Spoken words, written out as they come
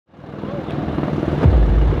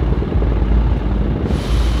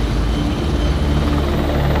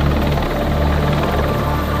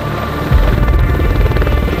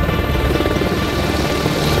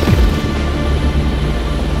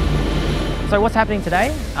So what's happening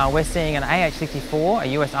today? We're seeing an AH-64, a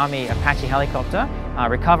US Army Apache helicopter,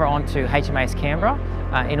 recover onto HMAS Canberra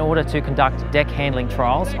in order to conduct deck handling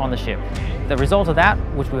trials on the ship. The result of that,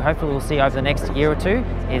 which we hopefully will see over the next year or two,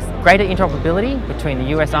 is greater interoperability between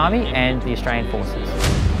the US Army and the Australian forces.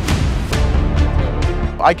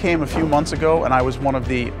 I came a few months ago and I was one of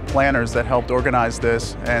the planners that helped organize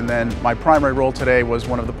this, and then my primary role today was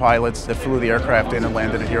one of the pilots that flew the aircraft in and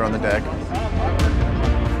landed it here on the deck.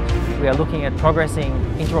 We are looking at progressing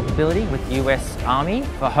interoperability with the US Army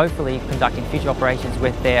for hopefully conducting future operations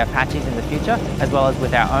with their Apaches in the future, as well as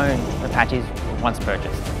with our own Apaches once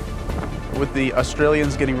purchased. With the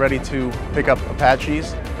Australians getting ready to pick up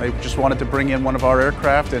Apaches, I just wanted to bring in one of our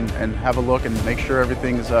aircraft and have a look and make sure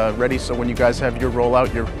everything's ready, so when you guys have your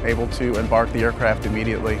rollout, you're able to embark the aircraft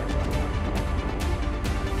immediately.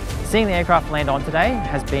 Seeing the aircraft land on today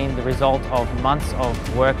has been the result of months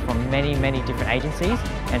of work from many different agencies,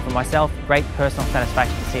 and for myself, great personal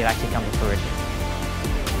satisfaction to see it actually come to fruition.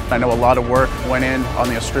 I know a lot of work went in on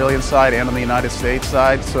the Australian side and on the United States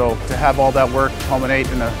side, so to have all that work culminate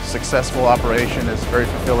in a successful operation is very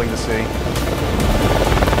fulfilling to see.